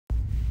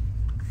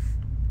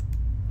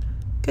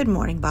Good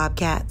morning,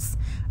 Bobcats.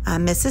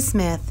 I'm Mrs.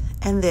 Smith,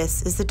 and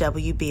this is the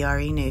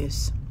WBRE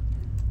News.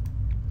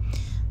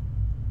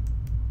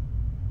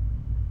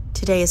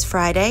 Today is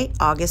Friday,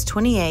 August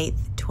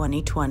 28th,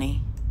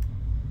 2020.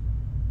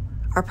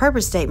 Our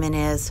purpose statement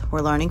is,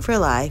 we're learning for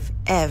life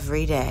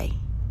every day.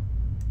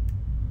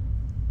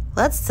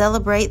 Let's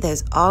celebrate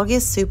those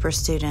August super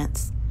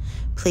students.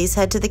 Please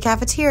head to the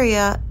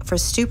cafeteria for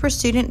super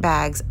student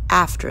bags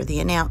after the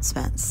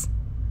announcements.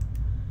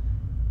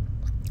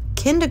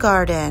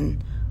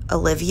 Kindergarten,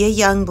 Olivia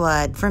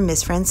Youngblood from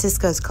Miss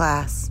Francisco's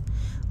class,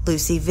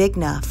 Lucy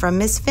Vigna from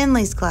Miss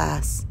Finley's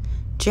class,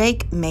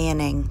 Jake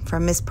Manning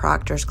from Miss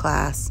Proctor's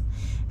class,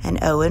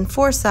 and Owen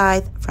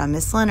Forsyth from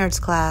Miss Leonard's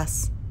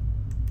class.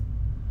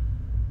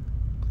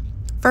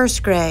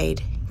 First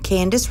grade,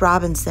 Candace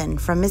Robinson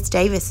from Miss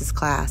Davis's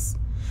class,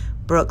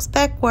 Brooks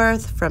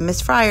Beckworth from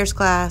Miss Fryer's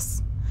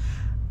class,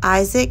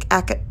 Isaac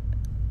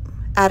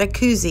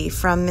Adakuzzi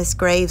from Miss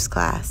Graves'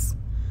 class,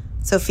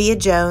 Sophia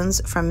Jones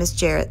from Miss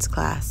Jarrett's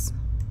class.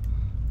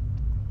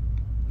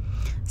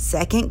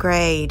 Second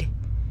grade,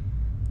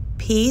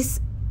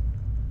 Peace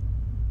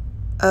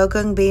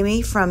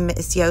Ogungbimi from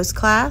Miss Yo's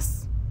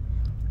class,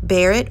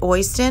 Barrett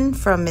Oyston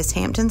from Miss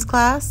Hampton's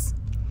class,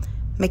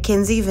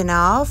 Mackenzie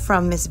Vinal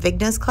from Miss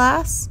Vigna's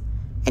class,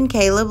 and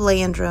Caleb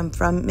Landrum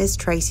from Miss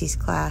Tracy's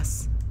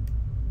class.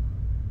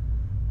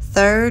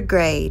 Third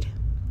grade,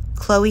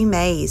 Chloe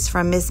Mays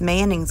from Miss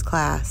Manning's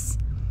class,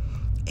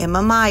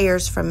 Emma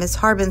Myers from Miss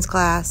Harbin's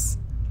class,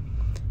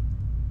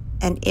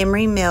 and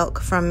Emery Milk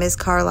from Miss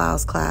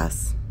Carlisle's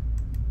class.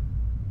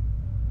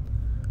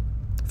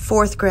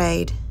 Fourth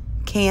grade,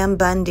 Cam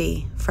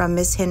Bundy from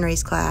Miss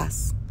Henry's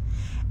class,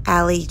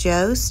 Allie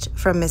Jost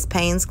from Miss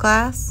Payne's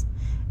class,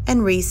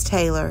 and Reese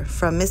Taylor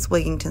from Miss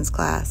Wigington's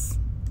class.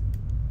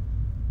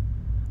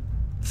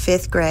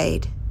 Fifth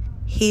grade,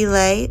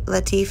 Hele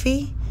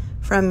Latifi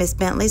from Miss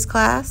Bentley's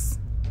class,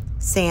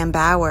 Sam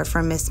Bauer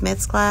from Miss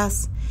Smith's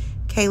class,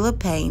 Caleb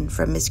Payne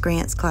from Miss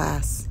Grant's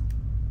class.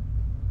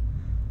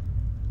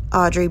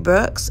 Audrey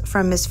Brooks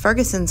from Miss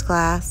Ferguson's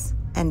class,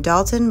 and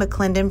Dalton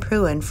McClendon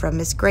Pruin from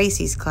Miss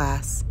Gracie's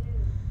class.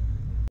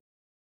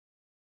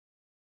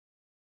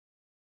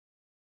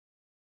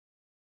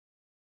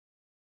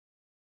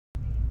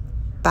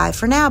 Bye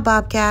for now,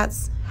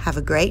 Bobcats. Have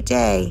a great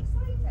day.